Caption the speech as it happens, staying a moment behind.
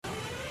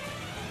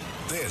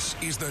This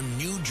is the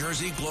New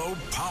Jersey Globe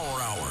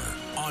Power Hour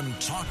on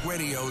Talk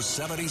Radio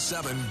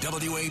 77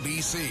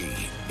 WABC.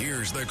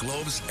 Here's the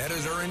Globe's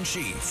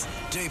editor-in-chief,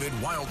 David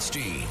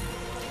Wildstein.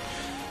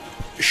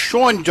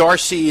 Sean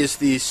Darcy is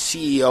the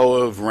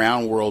CEO of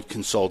Round World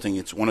Consulting.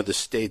 It's one of the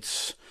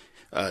state's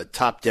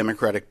top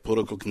Democratic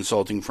political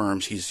consulting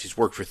firms. He's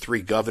worked for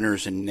 3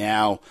 governors, and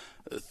now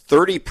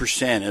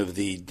 30% of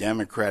the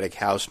Democratic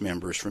House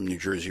members from New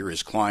Jersey are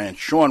his clients.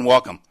 Sean,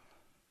 welcome.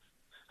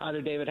 Hi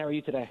there, David. How are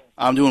you today?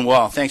 I'm doing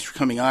well. Thanks for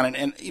coming on.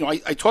 And you know,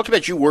 I talked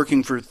about you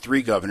working for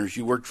 3 governors.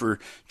 You worked for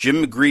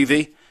Jim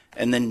McGreevey,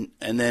 and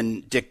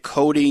then Dick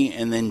Cody,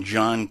 and then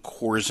John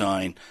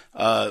Corzine.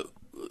 Do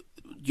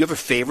you have a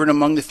favorite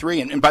among the 3?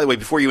 And by the way,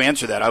 before you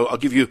answer that, I'll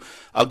give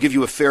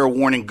you a fair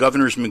warning.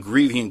 Governors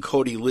McGreevey and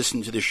Cody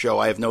listen to the show.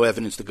 I have no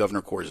evidence that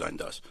Governor Corzine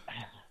does.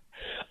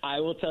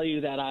 I will tell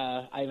you that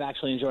I've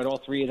actually enjoyed all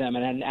 3 of them,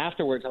 and then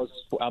afterwards,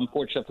 I'm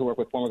fortunate to work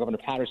with former Governor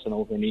Patterson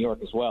over in New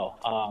York as well.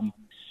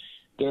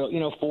 They're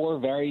 4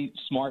 very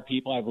smart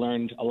people. I've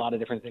learned a lot of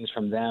different things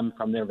from them,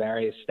 from their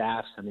various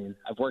staffs. I mean,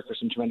 I've worked for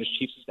some tremendous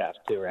chiefs of staff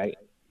too, right?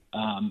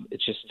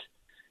 It's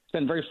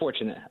been very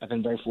fortunate. I've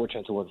been very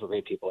fortunate to work for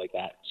great people like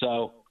that.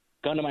 So,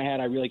 gun to my head,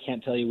 I really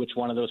can't tell you which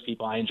one of those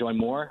people I enjoy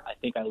more. I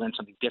think I learned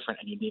something different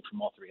and unique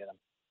from all 3 of them.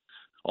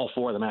 All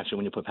 4 of them, actually,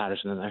 when you put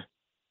Patterson in there.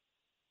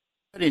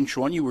 And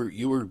Sean, you were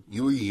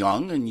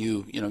young, and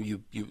you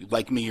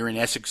like me, you're an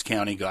Essex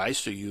County guy,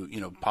 so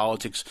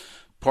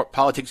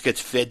politics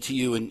gets fed to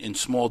you in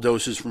small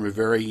doses from a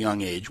very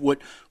young age.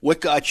 What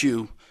got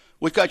you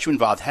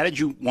involved? How did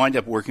you wind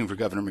up working for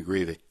Governor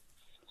McGreevey?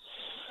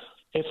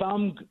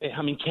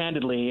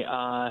 Candidly,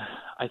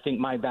 I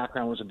think my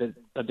background was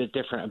a bit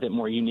different, a bit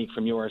more unique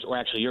from yours, or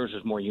actually yours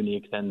was more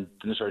unique than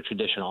the sort of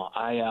traditional.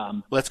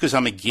 Well, that's because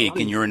I'm a geek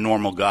and you're a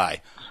normal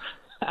guy.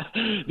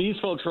 These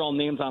folks were all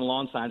names on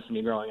lawn signs to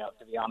me growing up,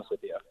 to be honest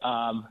with you.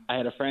 I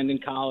had a friend in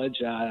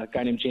college, a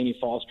guy named Jamie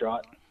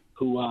Falstraught,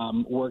 who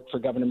worked for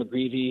Governor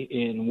McGreevey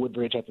in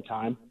Woodbridge at the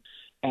time.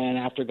 And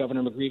after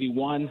Governor McGreevey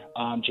won,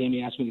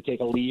 Jamie asked me to take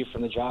a leave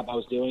from the job I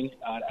was doing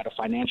at a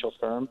financial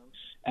firm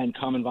and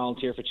come and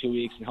volunteer for 2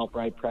 weeks and help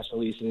write press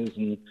releases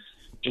and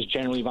just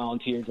generally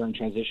volunteer during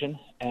transition.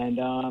 And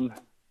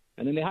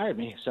then they hired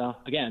me. So,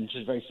 again,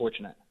 just very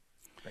fortunate.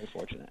 Very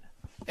fortunate.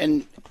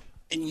 And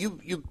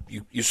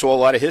you saw a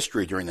lot of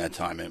history during that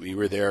time. I mean, you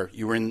were there.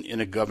 You were in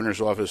a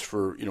governor's office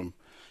for,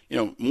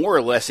 more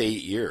or less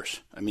 8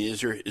 years. I mean, is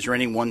there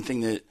any one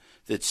thing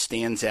that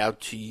stands out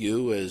to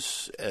you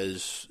as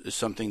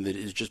something that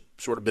has just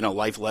sort of been a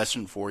life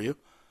lesson for you?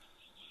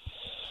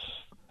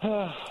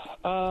 Well,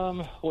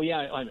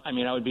 yeah.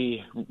 I would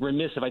be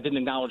remiss if I didn't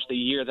acknowledge the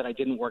year that I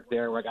didn't work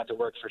there, where I got to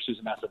work for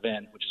Susan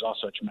Bassett-Vin, which is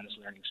also a tremendous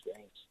learning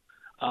experience.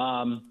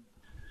 I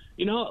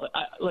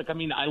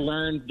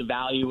learned the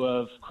value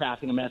of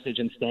crafting a message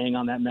and staying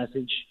on that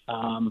message.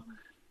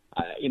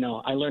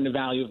 I learned the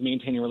value of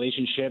maintaining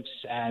relationships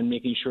and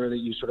making sure that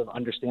you sort of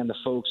understand the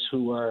folks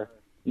who are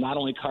not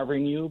only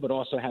covering you, but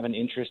also have an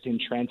interest in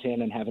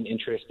Trenton and have an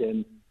interest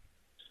in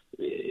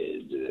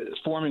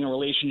forming a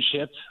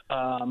relationship.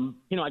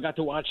 I got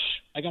to watch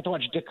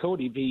Dick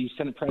Cody be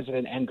Senate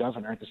President and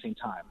Governor at the same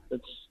time.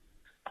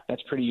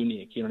 That's pretty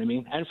unique. You know what I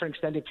mean? And for an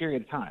extended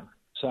period of time.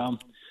 So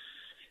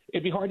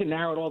it'd be hard to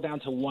narrow it all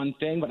down to one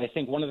thing, but I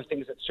think one of the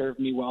things that served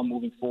me well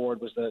moving forward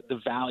was the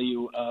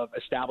value of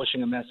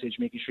establishing a message,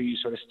 making sure you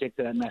sort of stick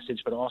to that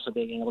message, but also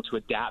being able to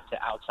adapt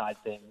to outside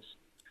things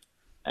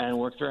and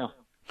work through.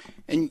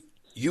 And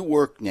you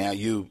work now,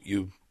 you're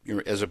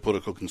as a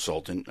political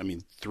consultant. I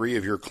mean, 3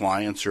 of your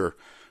clients are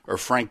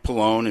Frank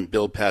Pallone and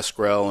Bill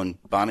Pascrell and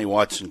Bonnie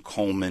Watson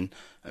Coleman.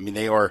 I mean,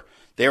 they are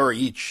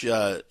each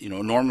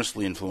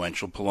enormously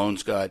influential.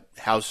 Pallone's got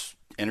House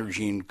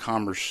Energy and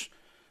Commerce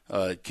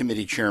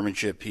committee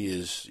chairmanship. He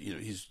is,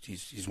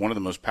 he's one of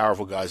the most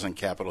powerful guys on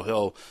Capitol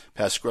Hill.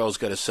 Pascrell's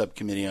got a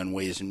subcommittee on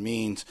Ways and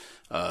Means.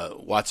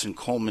 Watson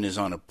Coleman is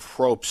on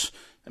Approps.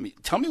 I mean,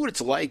 tell me what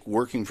it's like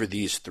working for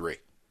these 3.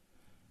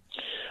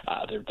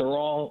 They're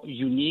all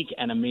unique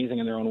and amazing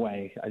in their own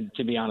way.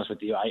 To be honest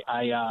with you,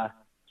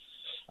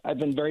 I've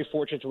been very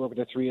fortunate to work with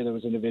the 3 of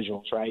those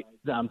individuals. Right,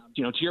 to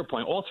your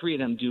point, all 3 of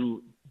them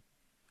do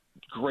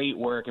great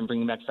work in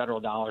bringing back federal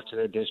dollars to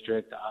their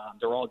district.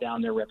 They're all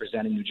down there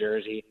representing New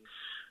Jersey.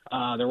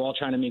 They're all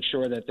trying to make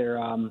sure that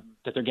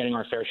they're getting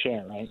our fair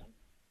share, right?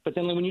 But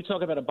then when you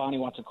talk about a Bonnie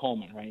Watson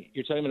Coleman, right,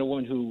 you're talking about a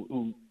woman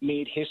who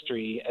made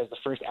history as the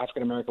first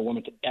African-American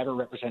woman to ever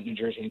represent New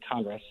Jersey in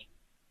Congress.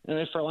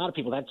 And for a lot of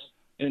people, that's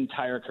an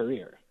entire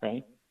career,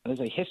 right? That is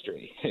a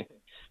history.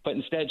 But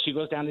instead, she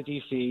goes down to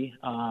D.C.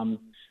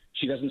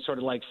 She doesn't sort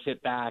of like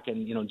sit back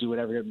and, do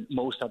whatever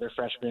most other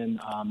freshman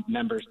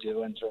members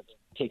do and sort of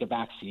take a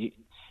back seat,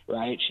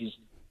 right? She's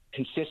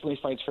consistently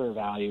fights for her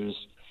values.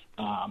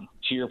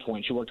 To your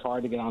point, she worked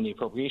hard to get on the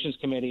Appropriations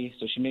Committee,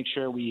 so she makes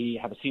sure we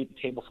have a seat at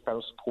the table for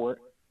federal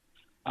support.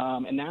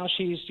 And now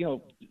she's,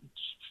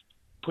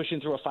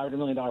 pushing through a $500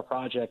 million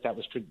project that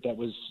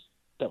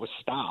was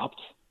stopped,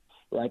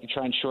 right, to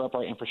try and shore up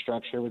our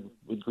infrastructure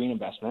with green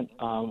investment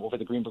over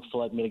the Greenbrook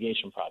Flood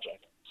Mitigation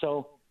Project.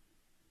 So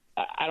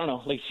I don't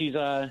know. Like she's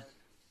an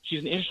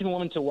interesting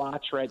woman to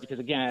watch, right? Because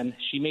again,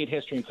 she made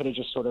history and could have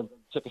just sort of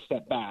took a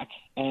step back.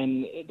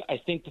 And I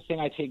think the thing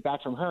I take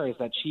back from her is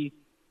that she's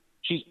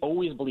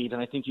always believed,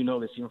 and I think you know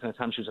this even from the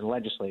time she was in the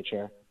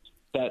legislature,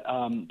 that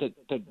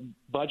that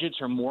budgets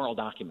are moral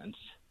documents,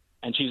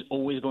 and she's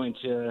always going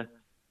to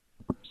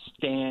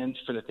stand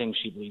for the things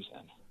she believes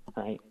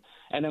in, right?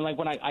 And then like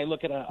when I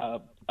look at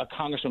a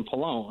Congressman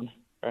Pallone,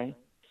 right?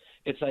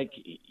 It's like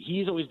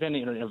he's always been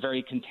in a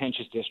very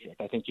contentious district.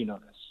 I think you know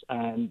this.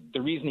 And the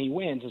reason he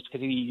wins is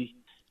because he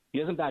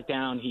doesn't back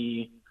down.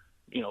 He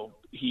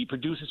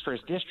produces for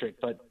his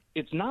district. But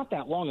it's not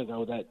that long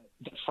ago that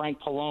Frank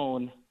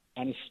Pallone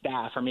and his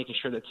staff are making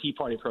sure that Tea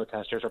Party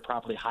protesters are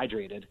properly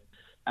hydrated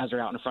as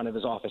they're out in front of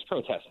his office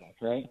protesting,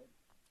 right?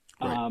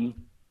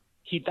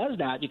 He does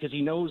that because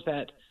he knows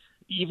that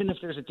even if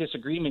there's a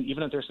disagreement,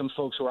 even if there's some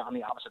folks who are on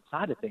the opposite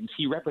side of things,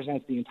 he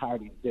represents the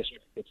entirety of the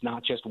district. It's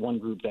not just one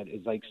group that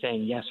is like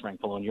saying, yes, Frank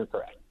Pallone, you're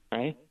correct,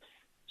 right?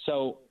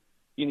 So,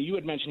 you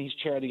had mentioned he's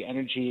chair of the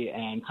Energy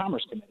and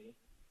Commerce Committee,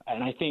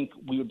 and I think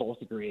we would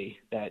both agree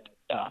that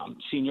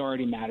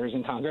seniority matters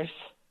in Congress,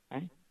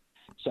 right?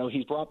 So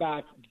he's brought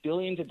back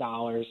billions of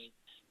dollars.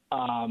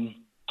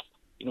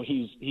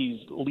 He's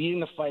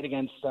leading the fight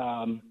against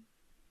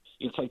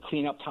it's like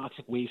clean up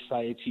toxic waste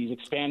sites. He's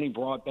expanding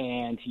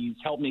broadband. He's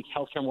helped make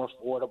healthcare more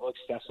affordable,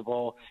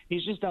 accessible.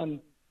 He's just done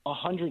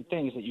 100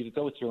 things that you could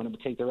go through, and it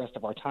would take the rest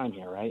of our time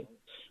here, right?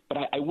 But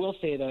I will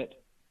say that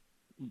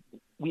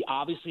we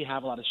obviously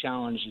have a lot of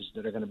challenges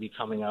that are going to be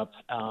coming up,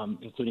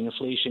 including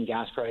inflation,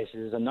 gas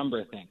prices, a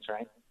number of things,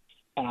 right?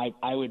 And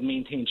I would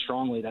maintain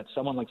strongly that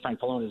someone like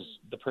Frank Pallone is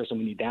the person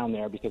we need down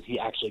there because he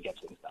actually gets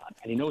things done,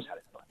 and he knows how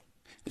to do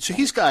it. So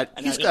he's got.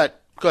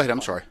 Go ahead.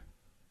 I'm sorry.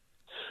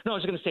 No, I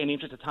was going to say in the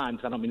interest of time,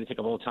 because I don't mean to take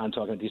up all the time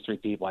talking to these three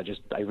people.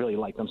 I really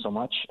like them so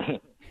much.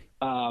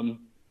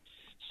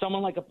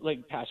 Someone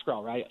like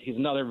Pascrell, right? He's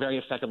another very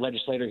effective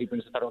legislator. He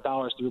brings the federal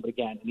dollars through. But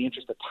again, in the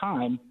interest of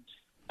time,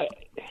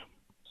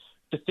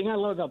 the thing I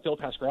love about Bill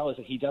Pascrell is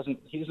that he doesn't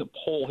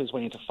pull his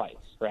way into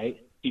fights,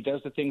 right? He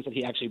does the things that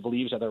he actually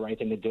believes are the right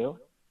thing to do.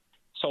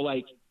 So,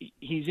 like,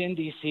 he's in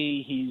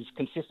D.C. He's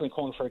consistently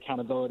calling for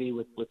accountability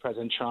with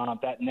President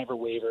Trump. That never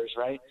wavers,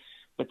 right?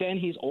 But then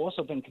he's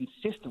also been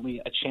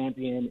consistently a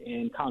champion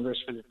in Congress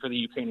for the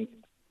Ukrainian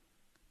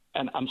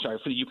for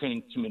the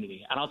Ukrainian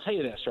community. And I'll tell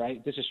you this,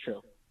 right? This is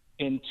true.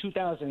 In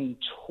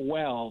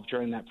 2012,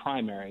 during that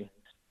primary,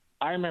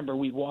 I remember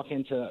we'd walk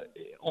into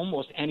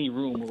almost any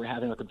room where we're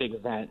having like a big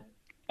event,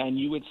 and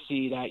you would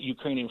see that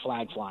Ukrainian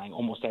flag flying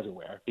almost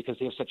everywhere because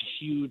they have such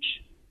a huge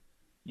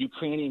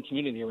Ukrainian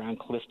community around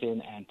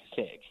Clifton and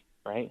Passaic,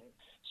 right?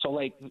 So,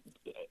 like,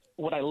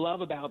 what I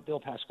love about Bill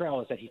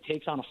Pascrell is that he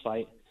takes on a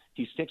fight.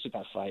 He sticks with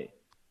that fight.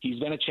 He's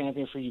been a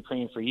champion for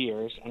Ukraine for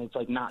years, and it's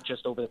like not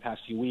just over the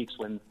past few weeks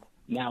when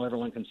now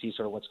everyone can see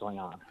sort of what's going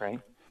on, right?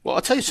 Well,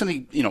 I'll tell you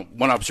something,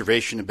 one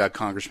observation about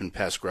Congressman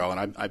Pascrell,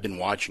 and I've been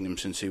watching him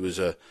since he was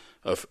a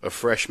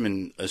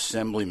freshman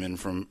assemblyman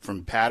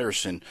from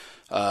Patterson.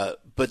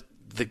 But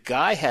the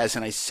guy has,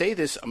 and I say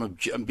this,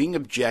 I'm being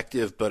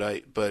objective, but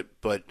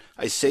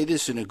I say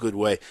this in a good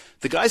way.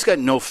 The guy's got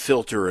no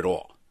filter at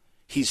all.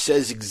 He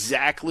says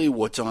exactly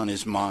what's on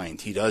his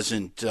mind. He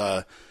doesn't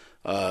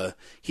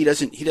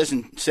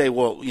say,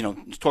 well,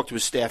 talk to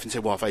his staff and say,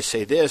 well, if I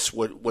say this,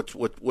 what are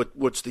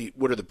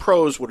the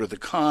pros? What are the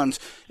cons?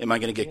 Am I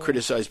going to get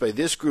criticized by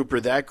this group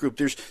or that group?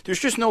 There's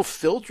just no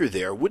filter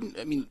there.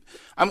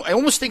 I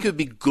almost think it would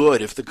be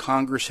good if the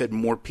Congress had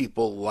more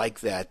people like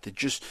that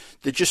just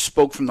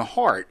spoke from the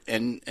heart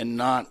and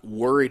not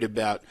worried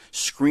about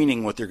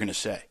screening what they're going to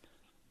say.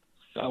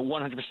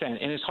 100%.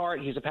 In his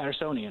heart, he's a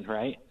Pattersonian,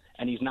 right?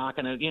 And he's not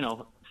going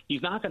to,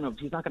 He's not going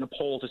to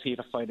poll to see if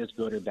a fight is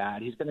good or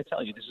bad. He's going to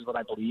tell you, this is what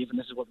I believe, and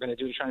this is what we're going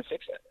to do to try and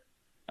fix it.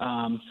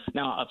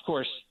 Now, of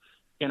course,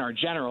 in our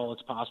general,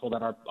 it's possible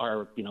that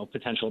our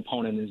potential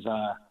opponent is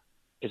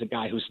a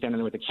guy who's standing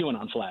there with a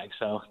QAnon flag.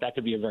 So that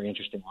could be a very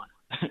interesting one.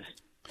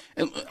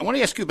 And I want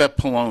to ask you about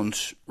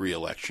Pallone's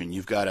reelection.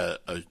 You've got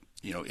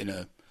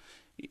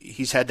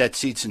he's had that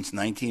seat since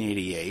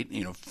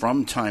 1988.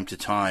 From time to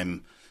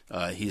time,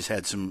 he's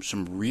had some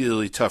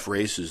really tough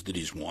races that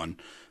he's won.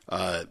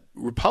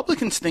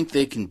 Republicans think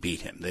they can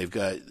beat him.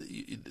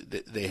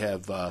 They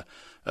have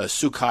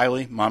Sue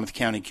Kiley, Monmouth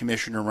County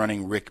Commissioner,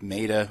 running. Rick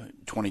Maida,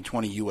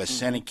 2020 U.S.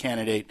 Senate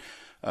candidate,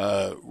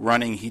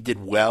 running. He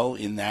did well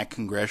in that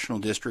congressional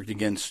district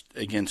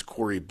against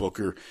Cory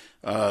Booker.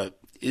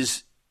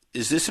 Is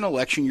this an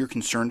election you're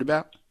concerned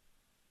about?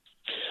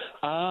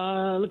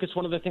 Look, it's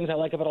one of the things I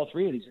like about all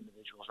three of these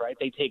individuals, right?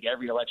 They take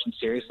every election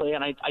seriously,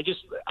 and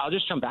I'll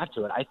just jump back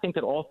to it. I think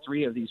that all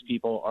three of these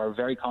people are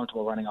very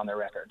comfortable running on their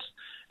records,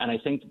 and I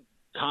think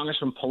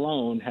Congressman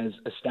Pallone has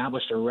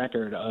established a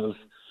record of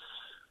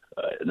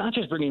not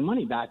just bringing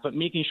money back, but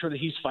making sure that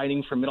he's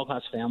fighting for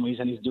middle-class families,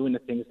 and he's doing the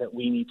things that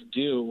we need to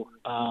do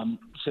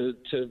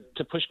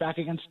to push back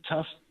against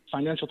tough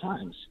financial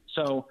times.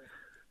 So,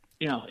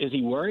 is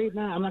he worried?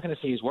 Nah, I'm not going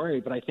to say he's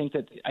worried, but I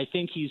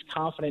think he's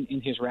confident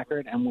in his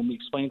record. And when we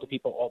explain to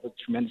people all the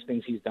tremendous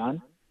things he's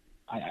done,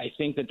 I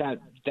think that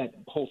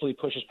hopefully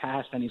pushes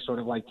past any sort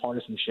of like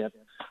partisanship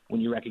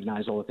when you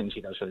recognize all the things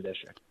he does for the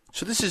district.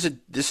 So this is a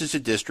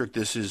district.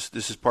 This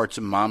is parts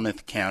of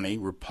Monmouth County,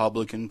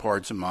 Republican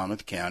parts of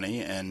Monmouth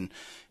County, and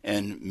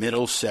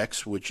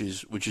Middlesex, which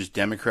is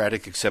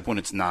Democratic, except when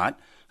it's not.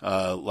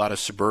 A lot of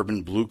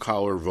suburban blue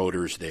collar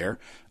voters there.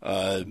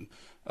 Chitterelli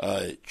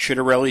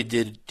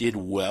did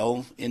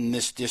well in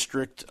this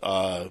district.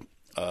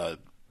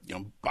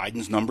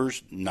 Biden's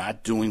numbers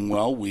not doing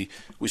well. We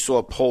saw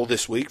a poll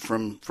this week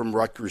from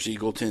Rutgers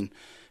Eagleton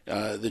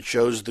that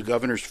shows the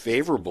governor's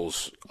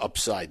favorables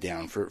upside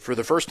down for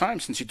the first time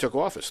since he took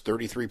office.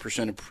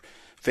 33%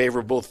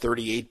 favorable,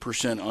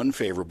 38%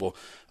 unfavorable.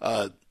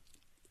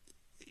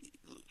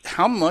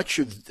 How much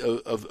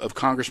of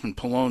Congressman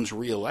Pallone's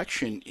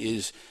reelection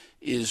is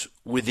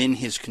within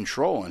his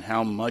control, and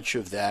how much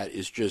of that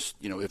is just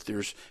if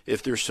there's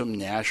some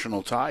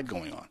national tide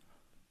going on?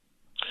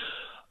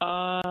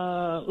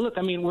 Look,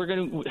 I mean,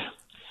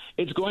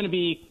 it's going to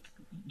be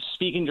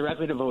speaking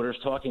directly to voters,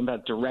 talking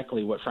about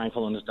directly what Frank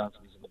Pallone has done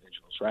for these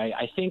individuals, right?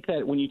 I think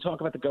that when you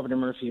talk about the Governor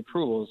Murphy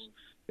approvals,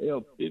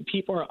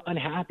 people are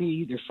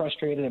unhappy. They're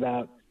frustrated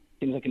about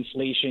things like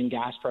inflation,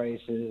 gas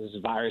prices,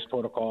 virus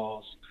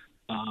protocols,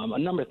 a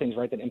number of things,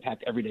 right, that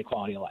impact everyday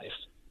quality of life.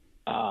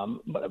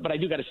 But I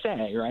do got to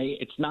say, right,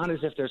 it's not as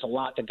if there's a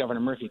lot that Governor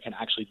Murphy can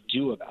actually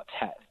do about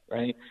that,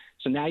 right?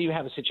 So now you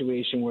have a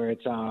situation where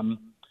it's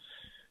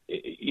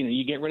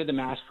you get rid of the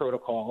mask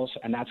protocols,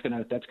 and that's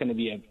gonna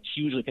be a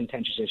hugely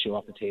contentious issue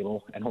off the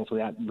table, and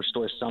hopefully that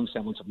restores some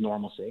semblance of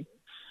normalcy.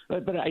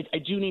 But I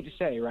do need to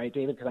say, right,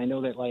 David, because I know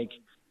that like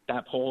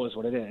that poll is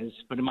what it is,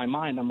 but in my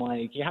mind, I'm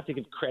like, you have to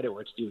give credit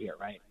where it's due here,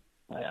 right?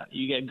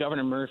 You get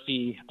Governor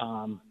Murphy,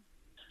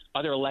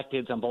 other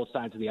electeds on both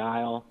sides of the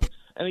aisle,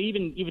 I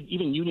mean,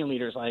 even union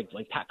leaders like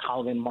Pat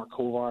Colvin, Mark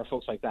Kovar,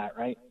 folks like that,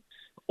 right?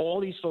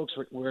 All these folks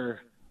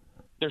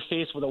they're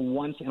faced with a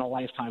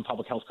once-in-a-lifetime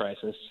public health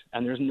crisis,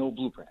 and there's no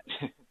blueprint.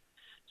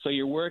 So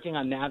you're working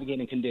on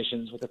navigating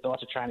conditions with the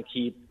thoughts of trying to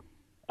keep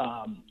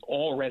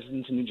all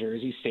residents in New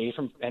Jersey safe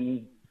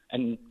and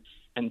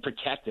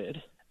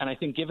protected. And I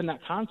think given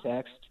that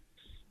context,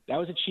 that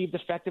was achieved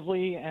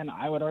effectively, and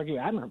I would argue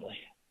admirably.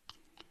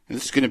 And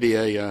this is going to be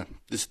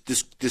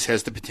this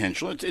has the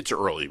potential. It's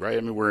early, right?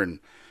 I mean,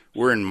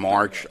 we're in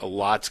March. A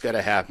lot's got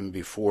to happen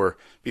before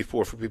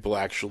for people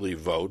actually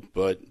vote.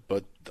 But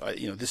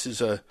this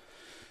is a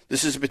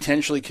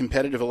potentially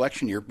competitive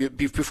election year.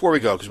 Before we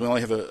go, because we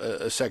only have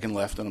a second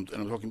left, and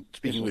I'm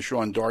speaking with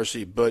Sean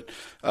Darcy, but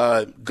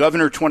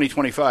Governor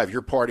 2025,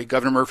 your party,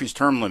 Governor Murphy's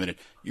term limited.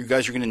 You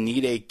guys are going to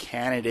need a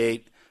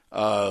candidate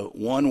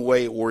one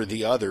way or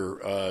the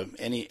other.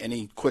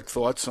 Any quick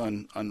thoughts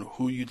on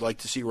who you'd like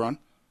to see run?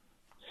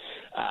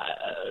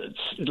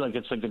 It's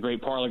like the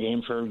great parlor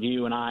game for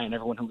you and I and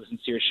everyone who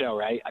listens to your show,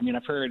 right? I mean,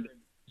 I've heard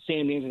the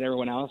same names as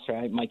everyone else,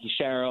 right? Mikey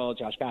Sherrill,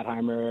 Josh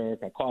Gottheimer,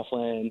 Greg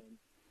Coughlin,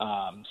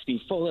 Steve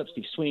Fulop,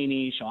 Steve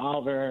Sweeney, Shaw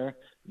Oliver,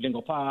 Vin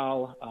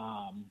Gopal,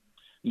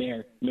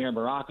 Mayor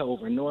Baraka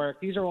over in Newark.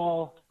 These are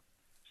all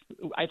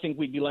 – I think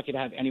we'd be lucky to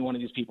have any one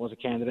of these people as a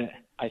candidate.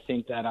 I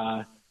think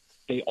that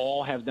they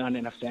all have done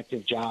an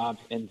effective job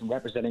in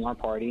representing our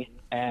party.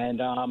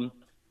 And,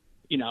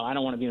 I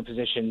don't want to be in a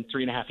position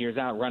 3.5 years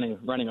out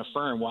running a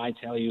firm where I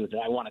tell you that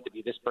I want it to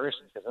be this person,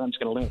 because I'm just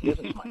going to limit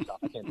business myself.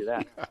 I can't do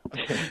that.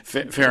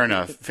 Fair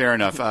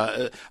enough.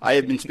 I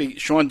have been speaking.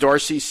 Sean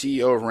Darcy,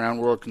 CEO of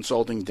Round World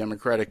Consulting,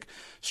 Democratic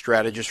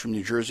strategist from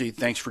New Jersey.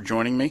 Thanks for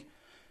joining me.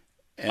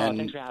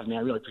 Thanks for having me.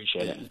 I really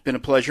appreciate it. It's been a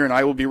pleasure, and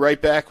I will be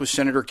right back with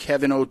Senator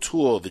Kevin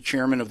O'Toole, the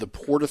chairman of the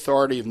Port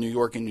Authority of New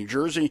York and New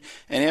Jersey.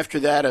 And after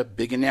that, a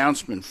big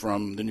announcement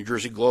from the New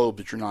Jersey Globe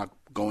that you're not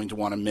going to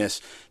want to miss.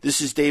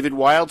 This is David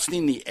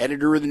Wildstein, the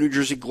editor of the New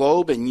Jersey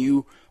Globe, and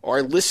you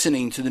are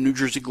listening to the New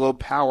Jersey Globe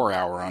Power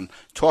Hour on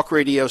Talk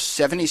Radio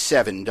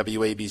 77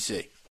 WABC.